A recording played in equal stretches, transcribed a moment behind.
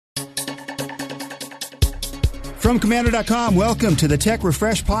From Commander.com, welcome to the Tech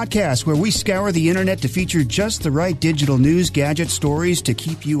Refresh Podcast, where we scour the internet to feature just the right digital news, gadget stories to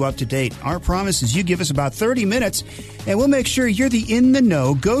keep you up to date. Our promise is you give us about 30 minutes, and we'll make sure you're the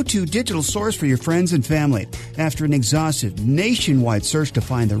in-the-know, go-to digital source for your friends and family. After an exhaustive nationwide search to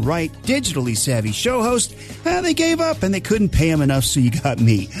find the right digitally savvy show host, they gave up and they couldn't pay him enough, so you got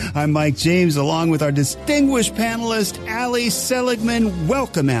me. I'm Mike James, along with our distinguished panelist, Allie Seligman.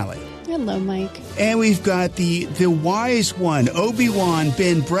 Welcome, Allie. Hello, Mike. And we've got the wise one, Obi-Wan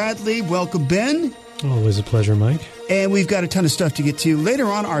Ben Bradley. Welcome, Ben. Always a pleasure, Mike. And we've got a ton of stuff to get to. Later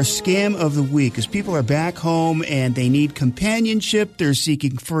on, our scam of the week, as people are back home and they need companionship. They're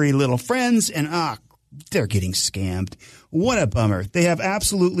seeking furry little friends, and they're getting scammed. What a bummer. They have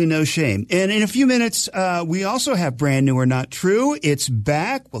absolutely no shame. And in a few minutes, we also have brand new or not true. It's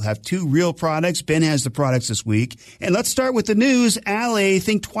back. We'll have two real products. Ben has the products this week. And let's start with the news. Allie,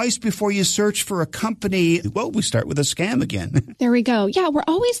 think twice before you search for a company. Well, we start with a scam again. There we go. Yeah, we're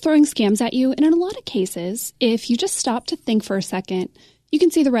always throwing scams at you. And in a lot of cases, if you just stop to think for a second, you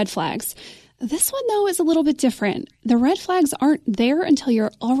can see the red flags. This one, though, is a little bit different. The red flags aren't there until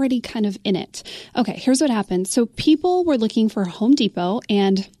you're already kind of in it. Okay, here's what happened. So people were looking for Home Depot,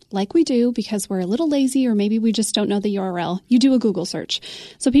 and like we do, because we're a little lazy or maybe we just don't know the URL, you do a Google search.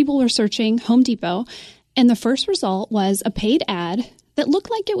 So people were searching Home Depot, and the first result was a paid ad that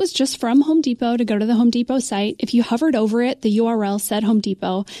looked like it was just from Home Depot to go to the Home Depot site. If you hovered over it, the URL said Home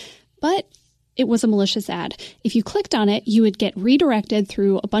Depot, but it was a malicious ad. If you clicked on it, you would get redirected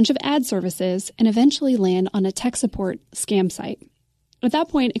through a bunch of ad services and eventually land on a tech support scam site. At that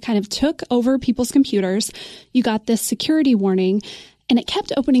point, it kind of took over people's computers. You got this security warning, and it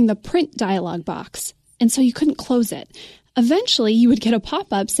kept opening the print dialog box, and so you couldn't close it. Eventually, you would get a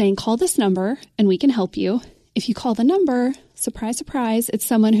pop-up saying, call this number, and we can help you. If you call the number, surprise, surprise, it's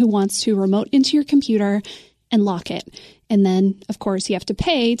someone who wants to remote into your computer and lock it. And then, of course, you have to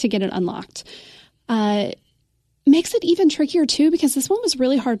pay to get it unlocked. Makes it even trickier, too, because this one was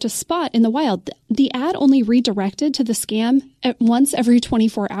really hard to spot in the wild. The ad only redirected to the scam at once every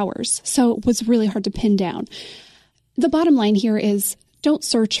 24 hours, so it was really hard to pin down. The bottom line here is don't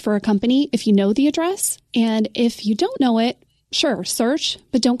search for a company if you know the address. And if you don't know it, sure, search,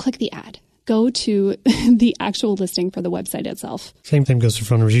 but don't click the ad. Go to the actual listing for the website itself. Same thing goes for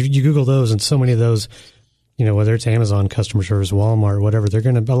phone numbers. You Google those, and so many of those, whether it's Amazon customer service, Walmart, whatever,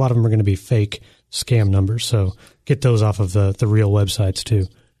 a lot of them are going to be fake scam numbers. So get those off of the real websites too.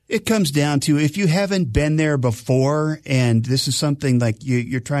 It comes down to, if you haven't been there before and this is something like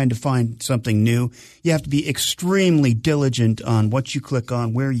you're trying to find something new, you have to be extremely diligent on what you click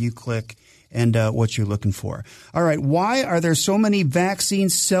on, where you click, and what you're looking for. All right. Why are there so many vaccine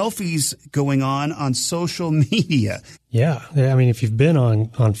selfies going on social media? Yeah. I mean, if you've been on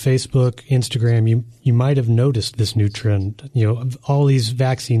Facebook, Instagram, you might have noticed this new trend, all these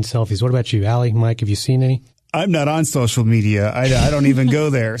vaccine selfies. What about you, Allie, Mike? Have you seen any? I'm not on social media. I don't even go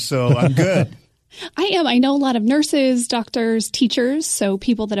there, so I'm good. I am. I know a lot of nurses, doctors, teachers, so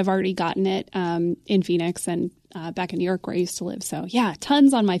people that have already gotten it in Phoenix and back in New York where I used to live. So, yeah,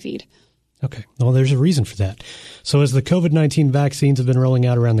 tons on my feed. Okay. Well, there's a reason for that. So as the COVID-19 vaccines have been rolling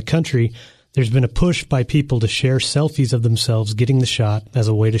out around the country, there's been a push by people to share selfies of themselves getting the shot as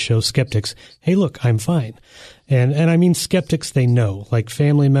a way to show skeptics, hey, look, I'm fine. And I mean skeptics they know, like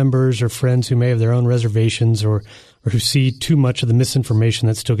family members or friends who may have their own reservations or who see too much of the misinformation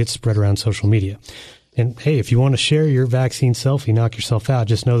that still gets spread around social media. And hey, if you want to share your vaccine selfie, knock yourself out.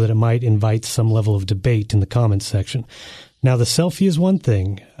 Just know that it might invite some level of debate in the comments section. Now, the selfie is one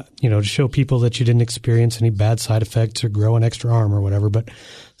thing, to show people that you didn't experience any bad side effects or grow an extra arm or whatever. But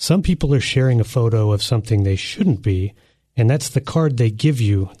some people are sharing a photo of something they shouldn't be, and that's the card they give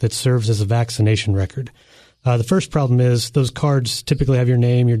you that serves as a vaccination record. The first problem is those cards typically have your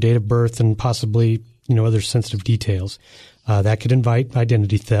name, your date of birth, and possibly, other sensitive details. That could invite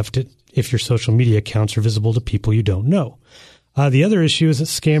identity theft if your social media accounts are visible to people you don't know. The other issue is that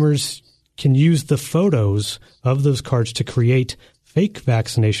scammers can use the photos of those cards to create fake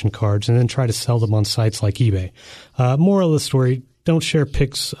vaccination cards and then try to sell them on sites like eBay. Moral of the story, don't share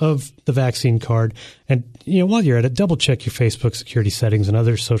pics of the vaccine card. And, while you're at it, double check your Facebook security settings and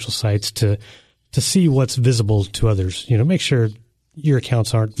other social sites to see what's visible to others. Make sure your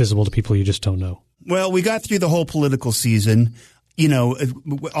accounts aren't visible to people you just don't know. Well, we got through the whole political season.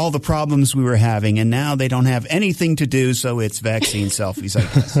 All the problems we were having, and now they don't have anything to do, so it's vaccine selfies, I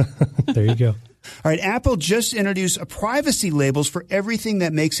guess. There you go. All right, Apple just introduced a privacy labels for everything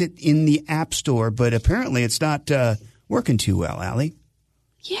that makes it in the App Store, but apparently it's not working too well, Allie.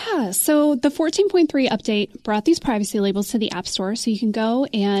 Yeah, so the 14.3 update brought these privacy labels to the App Store, so you can go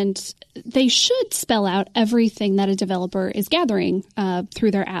and they should spell out everything that a developer is gathering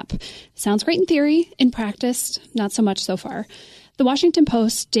through their app. Sounds great in theory. In practice, not so much so far. The Washington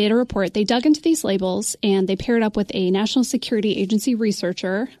Post did a report. They dug into these labels and they paired up with a National Security Agency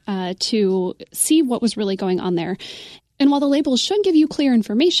researcher to see what was really going on there. And while the labels should give you clear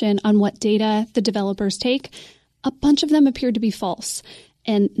information on what data the developers take, a bunch of them appeared to be false.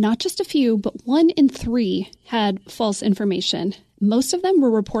 And not just a few, but 1 in 3 had false information. Most of them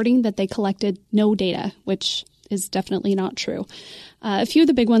were reporting that they collected no data, which is definitely not true. A few of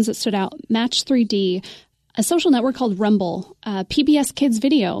the big ones that stood out: Match3D, a social network called Rumble, PBS Kids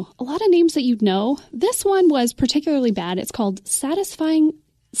Video, a lot of names that you'd know. This one was particularly bad. It's called Satisfying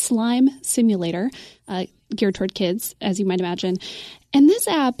Slime Simulator, geared toward kids, as you might imagine. And this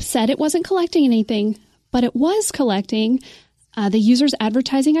app said it wasn't collecting anything, but it was collecting the user's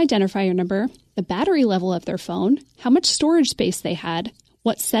advertising identifier number, the battery level of their phone, how much storage space they had,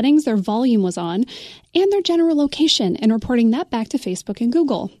 what settings their volume was on, and their general location, and reporting that back to Facebook and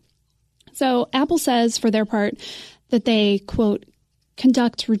Google. So Apple says, for their part, that they, quote,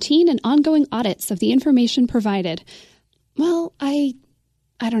 conduct routine and ongoing audits of the information provided. Well, I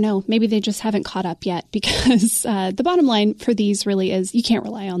don't know. Maybe they just haven't caught up yet, because the bottom line for these really is you can't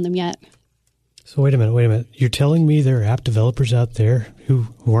rely on them yet. So wait a minute. You're telling me there are app developers out there who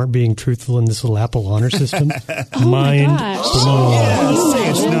aren't being truthful in this little Apple honor system? Oh my gosh. Blown. Yeah, say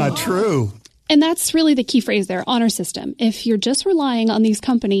it's not true. And that's really the key phrase there, honor system. If you're just relying on these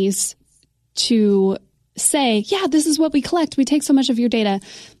companies to say, yeah, this is what we collect, we take so much of your data,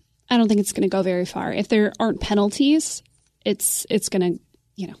 I don't think it's going to go very far. If there aren't penalties, it's going to,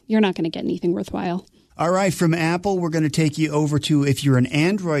 you're not going to get anything worthwhile. All right, from Apple, we're going to take you over to, if you're an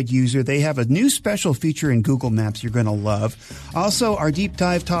Android user, they have a new special feature in Google Maps you're going to love. Also, our deep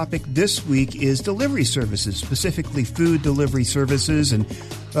dive topic this week is delivery services, specifically food delivery services, and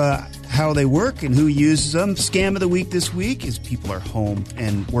how they work and who uses them. Scam of the week this week is people are home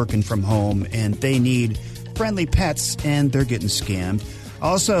and working from home, and they need friendly pets, and they're getting scammed.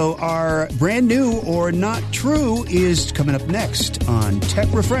 Also, our brand new or not true is coming up next on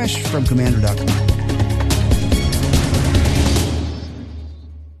Tech Refresh from Commander.com.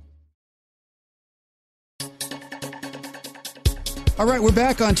 All right, we're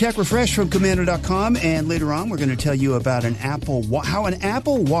back on Tech Refresh from Commander.com, and later on we're going to tell you about how an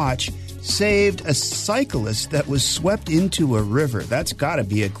Apple Watch saved a cyclist that was swept into a river. That's got to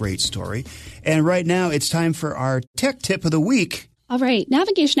be a great story. And right now it's time for our tech tip of the week. All right,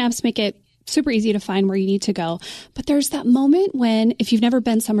 navigation apps make it super easy to find where you need to go. But there's that moment when, if you've never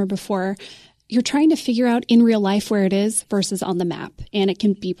been somewhere before, you're trying to figure out in real life where it is versus on the map, and it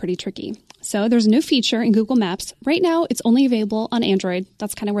can be pretty tricky. So there's a new feature in Google Maps. Right now, it's only available on Android.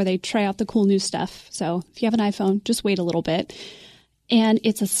 That's kind of where they try out the cool new stuff. So if you have an iPhone, just wait a little bit. And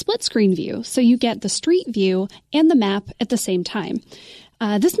it's a split screen view. So you get the street view and the map at the same time.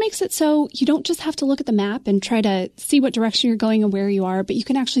 This makes it so you don't just have to look at the map and try to see what direction you're going and where you are, but you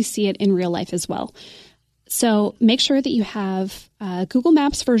can actually see it in real life as well. So make sure that you have Google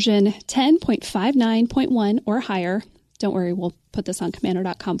Maps version 10.59.1 or higher. Don't worry, we'll put this on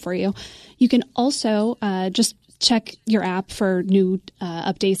Commander.com for you. You can also just check your app for new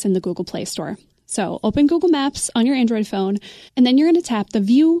updates in the Google Play Store. So open Google Maps on your Android phone, and then you're going to tap the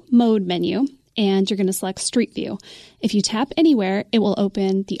View Mode menu, and you're going to select Street View. If you tap anywhere, it will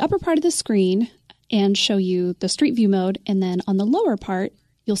open the upper part of the screen and show you the Street View mode, and then on the lower part,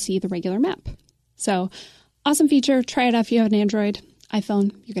 you'll see the regular map. So awesome feature. Try it out if you have an Android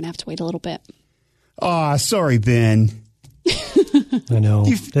iPhone. You're going to have to wait a little bit. Aw, sorry, Ben. I know.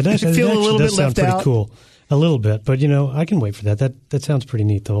 That actually feel a little bit left pretty out. Cool. A little bit, but I can wait for that. That sounds pretty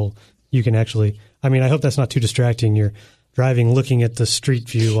neat. The whole you can actually. I mean, I hope that's not too distracting. You're driving, looking at the street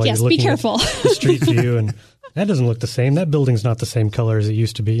view while you're looking be careful. at the street view, and that doesn't look the same. That building's not the same color as it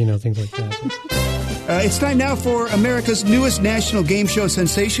used to be. Things like that. It's time now for America's newest national game show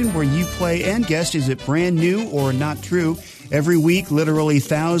sensation, where you play and guess, is it brand new or not true? Every week, literally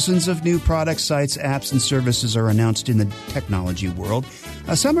thousands of new products, sites, apps, and services are announced in the technology world.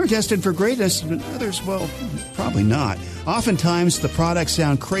 Some are destined for greatness, and others, well, probably not. Oftentimes, the products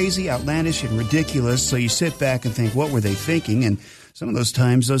sound crazy, outlandish, and ridiculous, so you sit back and think, what were they thinking? And some of those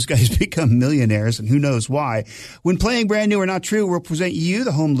times, those guys become millionaires, and who knows why. When playing Brand New or Not True, we'll present you,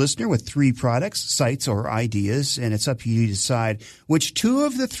 the home listener, with 3 products, sites, or ideas, and it's up to you to decide which 2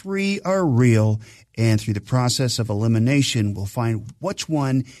 of the 3 are real. And through the process of elimination, we'll find which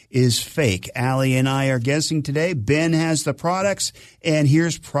one is fake. Allie and I are guessing today. Ben has the products, and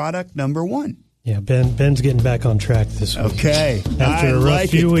here's product number 1. Yeah, Ben's getting back on track this week. Okay. After a rough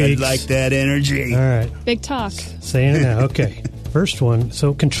few weeks. I like that energy. All right. Big talk. Saying it now. Okay. First one.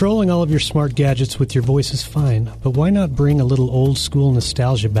 So controlling all of your smart gadgets with your voice is fine, but why not bring a little old school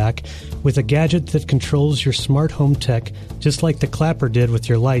nostalgia back with a gadget that controls your smart home tech just like the Clapper did with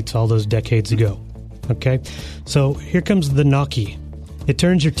your lights all those decades ago? Okay. So here comes the Noki. It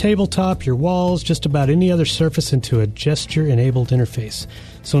turns your tabletop, your walls, just about any other surface into a gesture-enabled interface.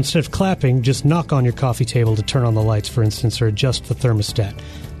 So instead of clapping, just knock on your coffee table to turn on the lights, for instance, or adjust the thermostat.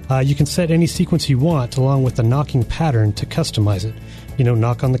 You can set any sequence you want along with the knocking pattern to customize it.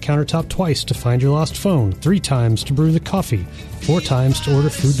 Knock on the countertop twice to find your lost phone, 3 times to brew the coffee, 4 times to order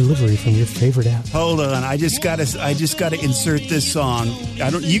food delivery from your favorite app. Hold on, I just gotta insert this song.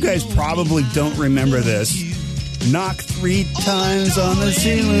 You guys probably don't remember this. Knock 3 times on the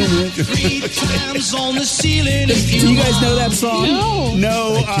ceiling. 3 times on the ceiling. Do you guys know that song?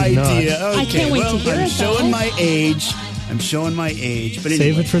 No. Idea. Okay, I can't wait to hear I'm it, showing though. my age. But anyway,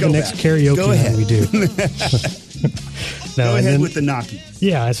 save it for the next karaoke Go ahead. night we do. Go ahead with the Noki.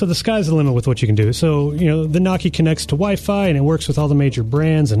 Yeah, so the sky's the limit with what you can do. So, the Noki connects to Wi-Fi, and it works with all the major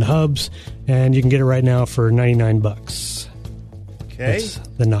brands and hubs, and you can get it right now for $99. Okay. That's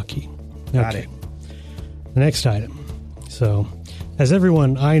the Noki. Got it. The next item. So, as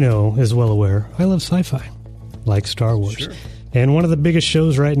everyone I know is well aware, I love sci-fi, like Star Wars. Sure. And one of the biggest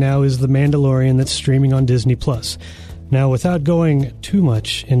shows right now is The Mandalorian that's streaming on Disney+. Now, without going too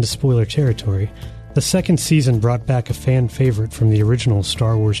much into spoiler territory, the second season brought back a fan favorite from the original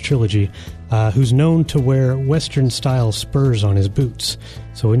Star Wars trilogy, who's known to wear Western-style spurs on his boots.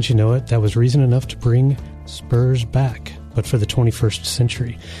 So wouldn't you know it, that was reason enough to bring spurs back, but for the 21st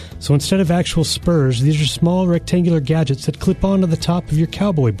century. So instead of actual spurs, these are small rectangular gadgets that clip onto the top of your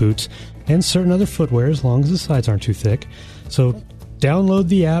cowboy boots and certain other footwear as long as the sides aren't too thick. So download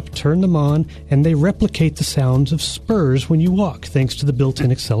the app, turn them on, and they replicate the sounds of spurs when you walk, thanks to the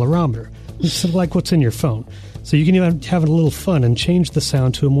built-in accelerometer. It's like what's in your phone. So you can even have a little fun and change the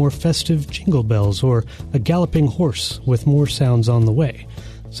sound to a more festive jingle bells or a galloping horse with more sounds on the way.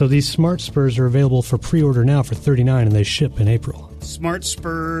 So these smart spurs are available for pre-order now for $39, and they ship in April. Smart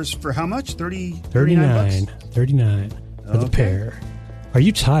spurs for how much? $39? $39 for the pair. Are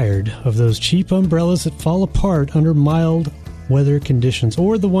you tired of those cheap umbrellas that fall apart under mild weather conditions,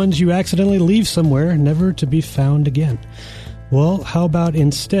 or the ones you accidentally leave somewhere never to be found again? Well, how about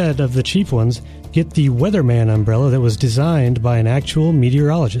instead of the cheap ones, get the Weatherman umbrella that was designed by an actual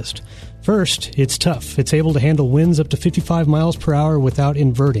meteorologist. First, it's tough. It's able to handle winds up to 55 miles per hour without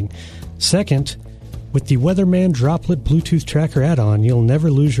inverting. Second, with the Weatherman Droplet Bluetooth Tracker add-on, you'll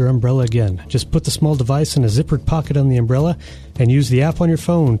never lose your umbrella again. Just put the small device in a zippered pocket on the umbrella and use the app on your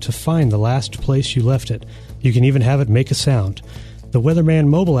phone to find the last place you left it. You can even have it make a sound. The Weatherman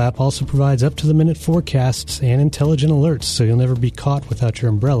mobile app also provides up-to-the-minute forecasts and intelligent alerts, so you'll never be caught without your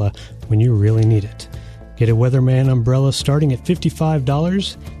umbrella when you really need it. Get a Weatherman umbrella starting at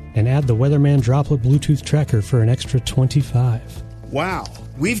 $55 and add the Weatherman Droplet Bluetooth Tracker for an extra $25. Wow.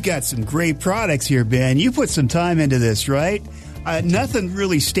 We've got some great products here, Ben. You put some time into this, right? Nothing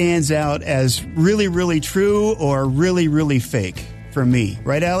really stands out as really, really true or really, really fake for me.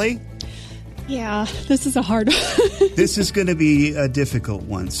 Right, Allie? Yeah, this is a hard one. This is going to be a difficult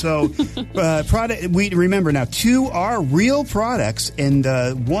one. So, we remember now, 2 are real products, and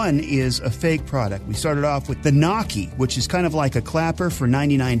 1 is a fake product. We started off with the Noki, which is kind of like a clapper for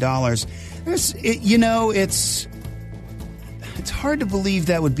 $99. It's hard to believe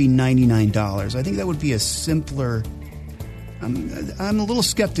that would be $99. I think that would be a simpler. I'm a little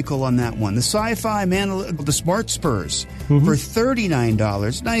skeptical on that one. The Sci-Fi the Smart Spurs for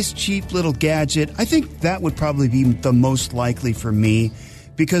 $39. Nice, cheap little gadget. I think that would probably be the most likely for me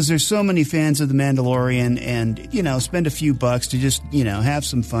because there's so many fans of The Mandalorian and, spend a few bucks to just, have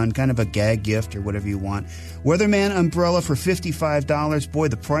some fun, kind of a gag gift or whatever you want. Weatherman umbrella for $55. Boy,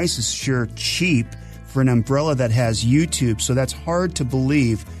 the price is sure cheap for an umbrella that has YouTube, so that's hard to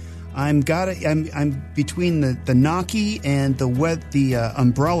believe. I'm between the Noki and the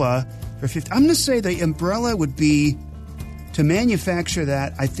umbrella for $50. I'm going to say the umbrella would be, to manufacture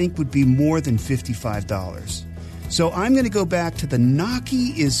that, I think would be more than $55. So I'm going to go back to the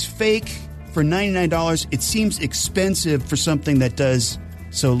Noki is fake for $99. It seems expensive for something that does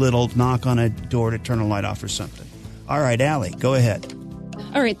so little, knock on a door to turn a light off or something. All right, Allie, go ahead.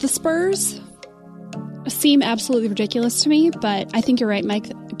 All right, the spurs seem absolutely ridiculous to me, but I think you're right,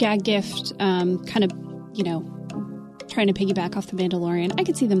 Mike. Gag gift, kind of, trying to piggyback off The Mandalorian. I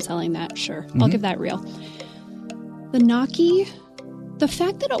could see them selling that, sure. I'll give that real. The Noki, the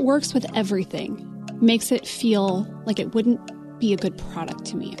fact that it works with everything makes it feel like it wouldn't be a good product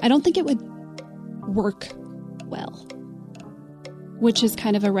to me. I don't think it would work well, which is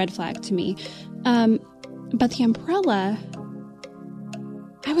kind of a red flag to me. But the umbrella,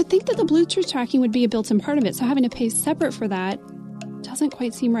 I would think that the Bluetooth tracking would be a built-in part of it, so having to pay separate for that doesn't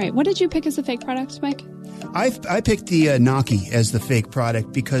quite seem right. What did you pick as a fake product, Mike? I picked the Naki as the fake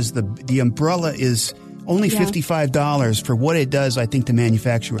product because the umbrella is only $55 for what it does. I think the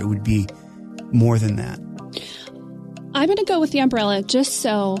manufacturer would be more than that. I'm going to go with the umbrella just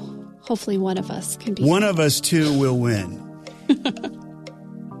so hopefully one of us can be. One of us two will win.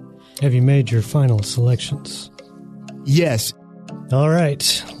 Have you made your final selections? Yes. All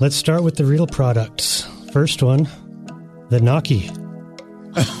right. Let's start with the real products. First one, the Naki.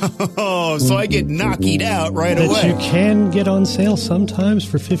 Oh, so I get knocked out right away. That you can get on sale sometimes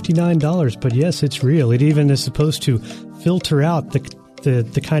for $59. But yes, it's real. It even is supposed to filter out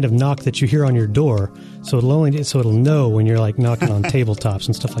the kind of knock that you hear on your door. So it'll know when you're like knocking on tabletops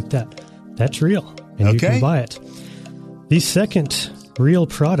and stuff like that. That's real. And you can buy it. The second real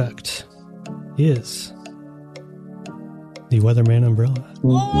product is the Weatherman umbrella.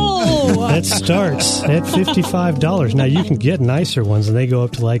 Oh! That starts at $55. Now, you can get nicer ones, and they go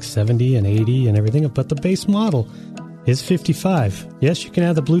up to like $70 and $80 and everything, but the base model is $55. Yes, you can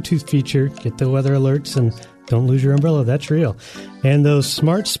add the Bluetooth feature, get the weather alerts, and don't lose your umbrella. That's real. And those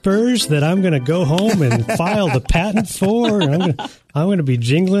smart spurs that I'm going to go home and file the patent for, and I'm going to be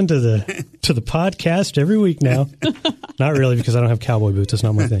jingling to the podcast every week now. Not really, because I don't have cowboy boots. That's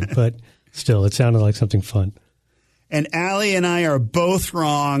not my thing. But still, it sounded like something fun. And Allie and I are both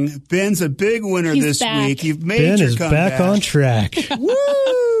wrong. Ben's a big winner this week. You've made your comeback. Ben is back on track.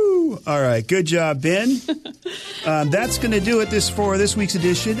 Woo! All right. Good job, Ben. That's going to do it for this week's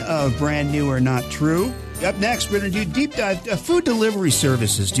edition of Brand New or Not True. Up next, we're going to do deep dive food delivery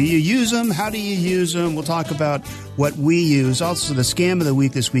services. Do you use them? How do you use them? We'll talk about what we use. Also, the scam of the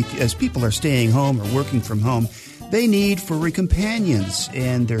week this week, as people are staying home or working from home, they need furry companions,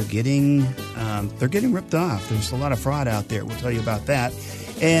 and they're getting ripped off. There's a lot of fraud out there. We'll tell you about that.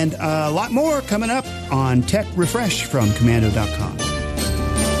 And a lot more coming up on Tech Refresh from Commando.com.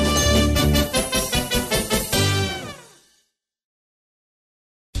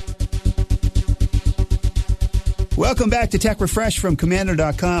 Welcome back to Tech Refresh from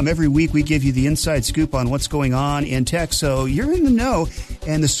Commando.com. Every week we give you the inside scoop on what's going on in tech, so you're in the know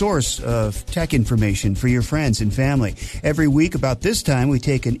and the source of tech information for your friends and family. Every week about this time, we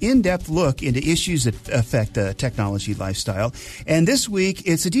take an in-depth look into issues that affect the technology lifestyle. And this week,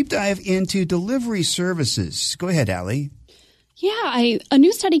 it's a deep dive into delivery services. Go ahead, Allie. Yeah, a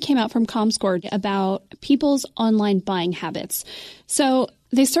new study came out from ComScore about people's online buying habits. So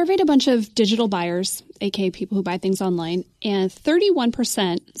they surveyed a bunch of digital buyers, aka people who buy things online, and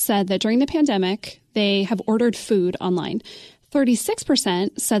 31% said that during the pandemic, they have ordered food online.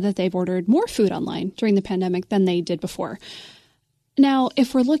 36% said that they've ordered more food online during the pandemic than they did before. Now,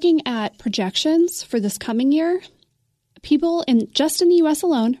 if we're looking at projections for this coming year, people just in the U.S.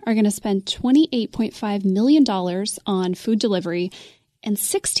 alone are going to spend $28.5 million on food delivery, and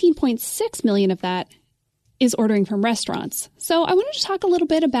 $16.6 million of that is ordering from restaurants. So I wanted to talk a little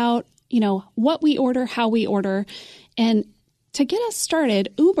bit about, what we order, how we order. And to get us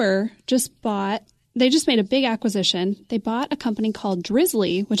started, Uber just made a big acquisition. They bought a company called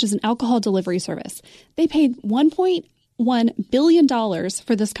Drizzly, which is an alcohol delivery service. They paid $1.1 billion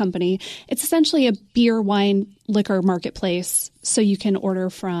for this company. It's essentially a beer, wine, liquor marketplace, so you can order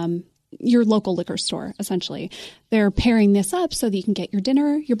from your local liquor store, essentially. They're pairing this up so that you can get your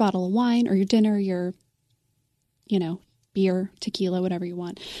dinner, your bottle of wine, or your dinner, your beer, tequila, whatever you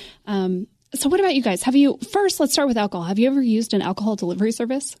want. So what about you guys? First, let's start with alcohol. Have you ever used an alcohol delivery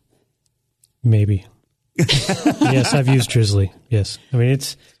service? Maybe. Yes, I've used Drizzly. Yes. I mean,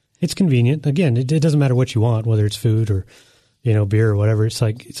 it's convenient. Again, it doesn't matter what you want, whether it's food or, beer or whatever. It's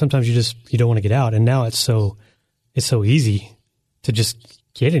like sometimes you don't want to get out. And now it's so easy to just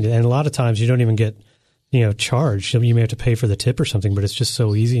get it. And a lot of times you don't even get, charged. You may have to pay for the tip or something, but it's just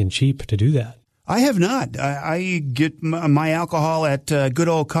so easy and cheap to do that. I have not. I get my alcohol at good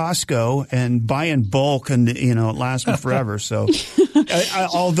old Costco and buy in bulk, and it lasts me forever. So,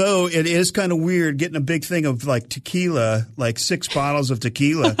 although it is kind of weird getting a big thing of like tequila, like 6 bottles of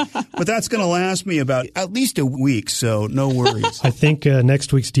tequila, but that's going to last me about at least a week. So no worries. I think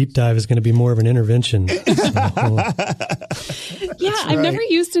next week's deep dive is going to be more of an intervention. I've never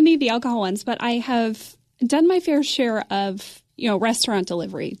used any of the alcohol ones, but I have done my fair share of restaurant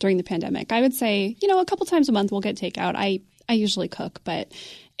delivery during the pandemic. I would say, a couple times a month we'll get takeout. I usually cook, but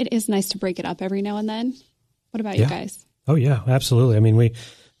it is nice to break it up every now and then. What about you guys? Oh, yeah, absolutely. I mean, we,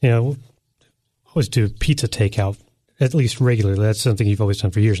 always do pizza takeout, at least regularly. That's something you've always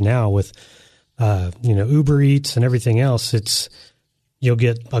done for years now with Uber Eats and everything else, I'll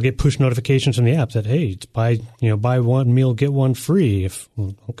get push notifications from the app that, hey, buy one meal, get one free.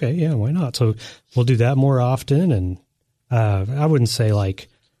 Okay, yeah, why not? So we'll do that more often. And I wouldn't say like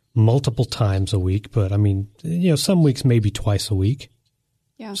multiple times a week, but I mean, some weeks maybe twice a week.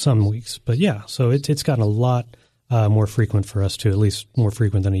 Yeah. Some weeks. But yeah, so it's gotten a lot more frequent for us too, at least more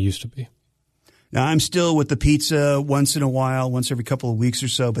frequent than it used to be. Now, I'm still with the pizza once in a while, once every couple of weeks or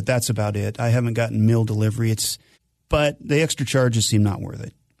so, but that's about it. I haven't gotten meal delivery. But the extra charges seem not worth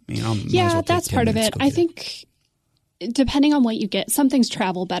it. That's part of it. I think depending on what you get, some things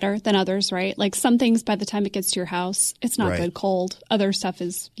travel better than others, right? Like some things by the time it gets to your house, it's not good cold. Other stuff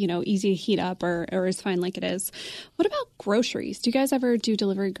is, easy to heat up or is fine like it is. What about groceries? Do you guys ever do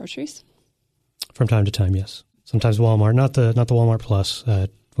delivery groceries? From time to time, yes. Sometimes Walmart, not the Walmart Plus.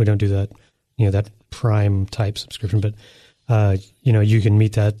 We don't do that, that Prime type subscription, but you can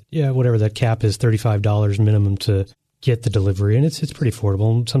meet that, whatever that cap is, $35 minimum to get the delivery, and it's pretty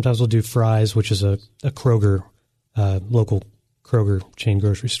affordable. Sometimes we'll do Fry's, which is a Kroger, local Kroger chain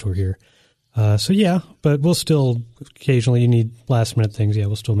grocery store here. But we'll still occasionally, you need last minute things. Yeah,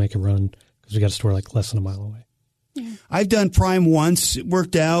 we'll still make a run because we got a store like less than a mile away. Yeah. I've done Prime once. It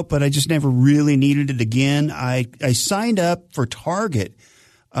worked out, but I just never really needed it again. I signed up for Target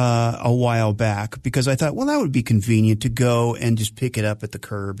a while back because I thought, well, that would be convenient to go and just pick it up at the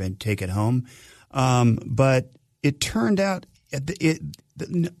curb and take it home. But it turned out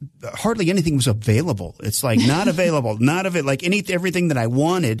hardly anything was available. It's like not available, like everything that I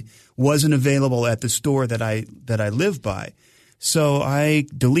wanted wasn't available at the store that I live by. So I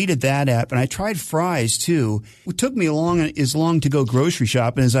deleted that app and I tried Fry's too. It took me as long to go grocery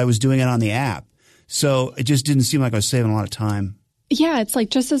shopping as I was doing it on the app. So it just didn't seem like I was saving a lot of time. Yeah, it's like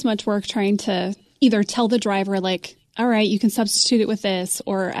just as much work trying to either tell the driver like, all right, you can substitute it with this,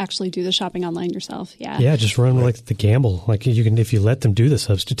 or actually do the shopping online yourself. Yeah. Yeah, just run like the gamble. Like you can, if you let them do the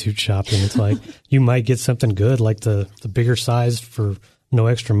substitute shopping, it's like you might get something good, like the bigger size for no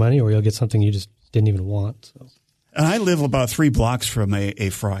extra money, or you'll get something you just didn't even want. So. And I live about 3 blocks from a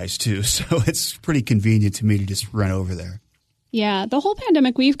Fry's too, so it's pretty convenient to me to just run over there. Yeah, the whole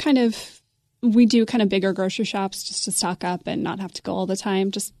pandemic, we do kind of bigger grocery shops just to stock up and not have to go all the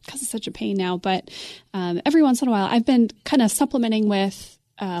time just because it's such a pain now. But every once in a while, I've been kind of supplementing with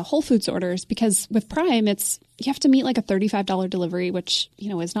Whole Foods orders because with Prime, you have to meet like a $35 delivery, which,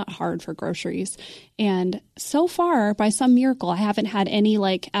 is not hard for groceries. And so far, by some miracle, I haven't had any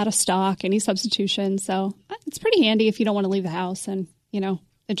like out of stock, any substitution. So it's pretty handy if you don't want to leave the house and,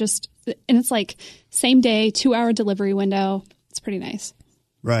 it's like same day, 2-hour delivery window. It's pretty nice.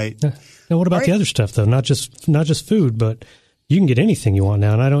 Right. Now, what about the other stuff though? Not just food, but you can get anything you want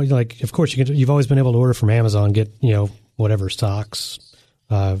now. And I don't like. Of course, you've always been able to order from Amazon, get whatever socks,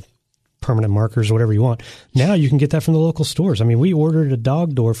 permanent markers, whatever you want. Now you can get that from the local stores. I mean, we ordered a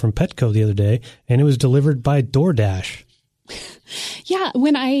dog door from Petco the other day, and it was delivered by DoorDash. Yeah,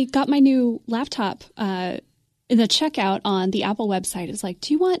 when I got my new laptop, the checkout on the Apple website is like,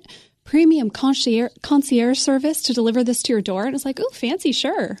 "Do you want premium concierge service to deliver this to your door?" And it's like, oh, fancy,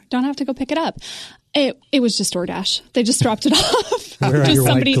 sure. Don't have to go pick it up. It was just DoorDash. They just dropped it off. Where are your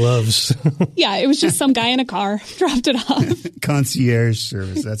white gloves? Yeah, it was just some guy in a car dropped it off. Concierge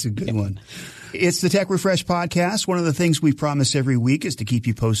service. That's a good one. It's the Tech Refresh Podcast. One of the things we promise every week is to keep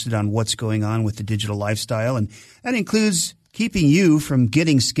you posted on what's going on with the digital lifestyle. And that includes keeping you from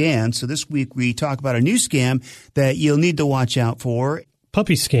getting scammed. So this week we talk about a new scam that you'll need to watch out for.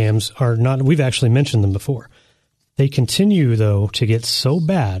 Puppy scams are not, we've actually mentioned them before. They continue, though, to get so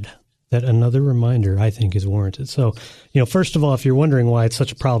bad that another reminder, I think, is warranted. So, first of all, if you're wondering why it's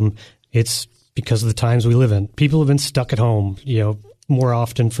such a problem, it's because of the times we live in. People have been stuck at home, more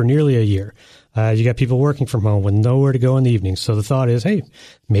often for nearly a year. You got people working from home with nowhere to go in the evening. So the thought is, hey,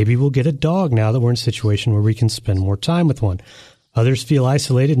 maybe we'll get a dog now that we're in a situation where we can spend more time with one. Others feel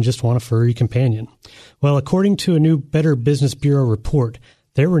isolated and just want a furry companion. Well, according to a new Better Business Bureau report,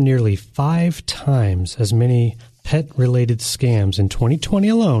 there were nearly 5 times as many pet-related scams in 2020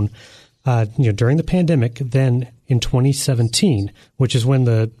 alone, during the pandemic, than in 2017, which is when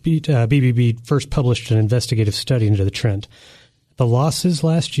the BBB first published an investigative study into the trend. The losses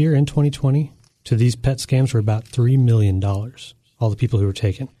last year in 2020 to these pet scams were about $3 million, all the people who were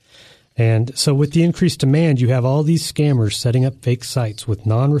taken. And so with the increased demand, you have all these scammers setting up fake sites with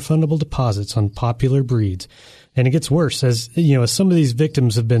non-refundable deposits on popular breeds. And it gets worse as some of these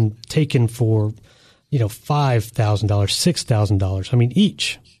victims have been taken for, $5,000, $6,000. I mean,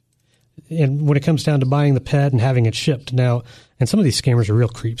 each. And when it comes down to buying the pet and having it shipped now, and some of these scammers are real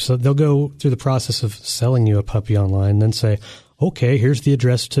creeps. So they'll go through the process of selling you a puppy online, then say, okay, here's the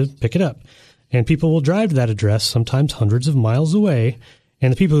address to pick it up. And people will drive to that address, sometimes hundreds of miles away,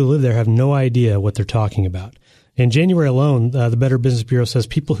 and the people who live there have no idea what they're talking about. In January alone, the Better Business Bureau says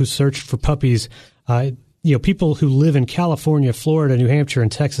people who searched for puppies, people who live in California, Florida, New Hampshire,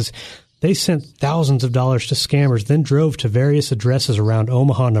 and Texas, they sent thousands of dollars to scammers, then drove to various addresses around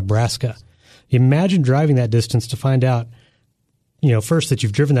Omaha, Nebraska. Imagine driving that distance to find out, first that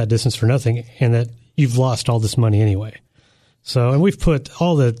you've driven that distance for nothing and that you've lost all this money anyway. So, and we've put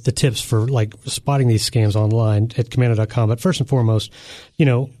all the tips for like spotting these scams online at Commando.com. But first and foremost,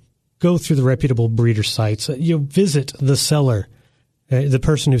 go through the reputable breeder sites. Visit the seller, the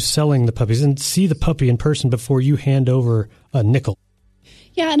person who's selling the puppies, and see the puppy in person before you hand over a nickel.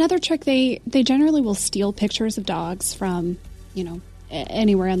 Yeah, another trick, they generally will steal pictures of dogs from,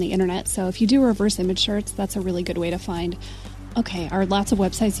 anywhere on the internet. So if you do reverse image search, that's a really good way to find, okay, are lots of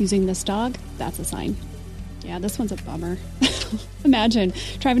websites using this dog? That's a sign. Yeah, this one's a bummer. Imagine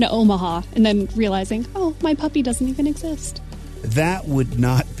driving to Omaha and then realizing, oh, my puppy doesn't even exist. That would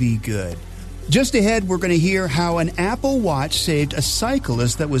not be good. Just ahead, we're going to hear how an Apple Watch saved a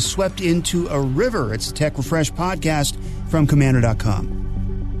cyclist that was swept into a river. It's the Tech Refresh podcast from Commando.com.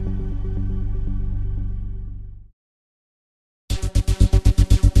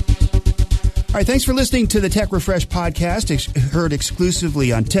 All right, thanks for listening to the Tech Refresh podcast, heard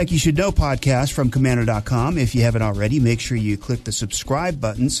exclusively on Tech You Should Know podcast from Commando.com. If you haven't already, make sure you click the subscribe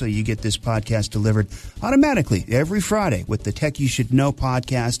button so you get this podcast delivered automatically every Friday with the Tech You Should Know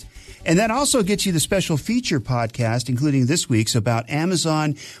podcast. And that also gets you the special feature podcast, including this week's about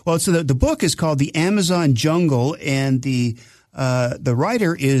Amazon. Well, so the book is called The Amazon Jungle, and the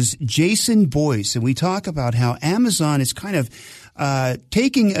writer is Jason Boyce. And we talk about how Amazon is kind of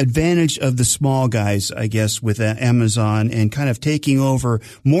taking advantage of the small guys, I guess, with Amazon, and kind of taking over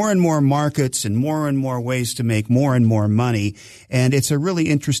more and more markets and more ways to make more and more money. And it's a really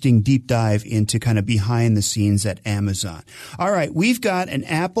interesting deep dive into kind of behind the scenes at Amazon. All right, we've got an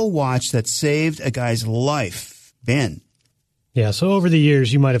Apple Watch that saved a guy's life. Ben. Yeah, so over the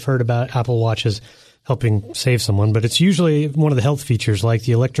years, you might have heard about Apple Watches helping save someone, but it's usually one of the health features like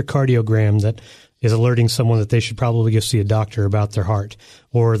the electrocardiogram that is alerting someone that they should probably go see a doctor about their heart,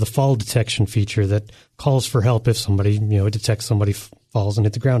 or the fall detection feature that calls for help if somebody, it detects somebody falls and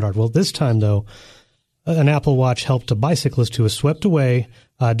hit the ground hard. Well, this time, though, an Apple Watch helped a bicyclist who was swept away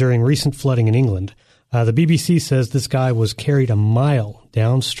during recent flooding in England. The BBC says this guy was carried a mile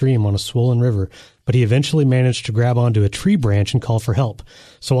downstream on a swollen river, but he eventually managed to grab onto a tree branch and call for help.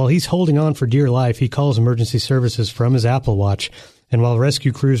 So while he's holding on for dear life, he calls emergency services from his Apple Watch, and while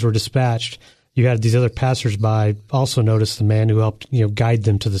rescue crews were dispatched, you had these other passersby also notice the man who helped, guide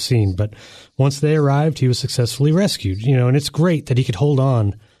them to the scene. But once they arrived, he was successfully rescued, and it's great that he could hold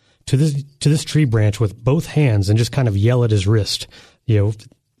on to this tree branch with both hands and just kind of yell at his wrist,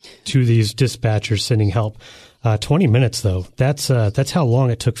 to these dispatchers sending help. 20 minutes though, that's how long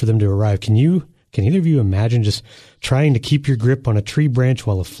it took for them to arrive. Can either of you imagine just trying to keep your grip on a tree branch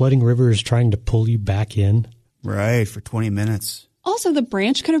while a flooding river is trying to pull you back in? Right, for 20 minutes. Also, the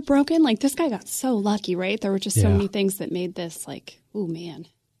branch could have broken. Like, this guy got so lucky, right? There were just so many things that made this oh, man.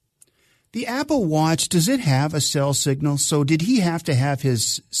 The Apple Watch, does it have a cell signal? So did he have to have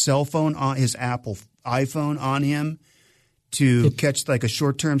his cell phone on, his Apple iPhone on him to catch like a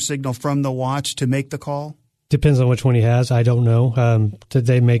short-term signal from the watch to make the call? Depends on which one he has. I don't know. Did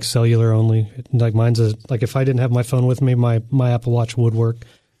they make cellular only? Like mine's if I didn't have my phone with me, my Apple Watch would work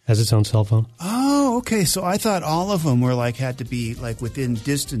as its own cell phone. Oh, okay. So I thought all of them were had to be within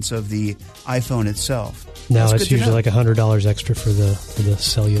distance of the iPhone itself. No, it's usually $100 extra for the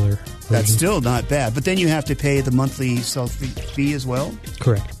cellular version. That's still not bad. But then you have to pay the monthly selfie fee as well?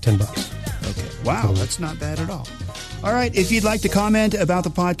 Correct. $10. Okay. Wow, that's not bad at all. All right. If you'd like to comment about the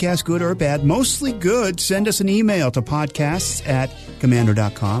podcast, good or bad, mostly good, send us an email to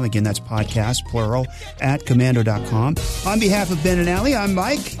podcasts@commando.com. Again, that's podcast, plural, @commando.com. On behalf of Ben and Allie, I'm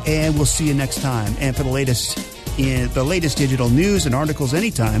Mike, and we'll see you next time. And for the latest digital news and articles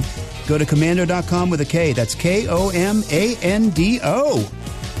anytime, go to commando.com with a K. That's KOMANDO.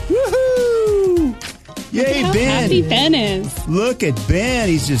 Woohoo! Yay, Look how Ben. happy Ben is. Look at Ben.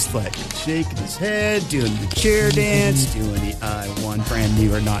 He's just shaking his head, doing the chair dance, doing the I want brand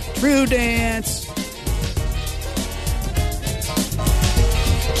new or not true dance.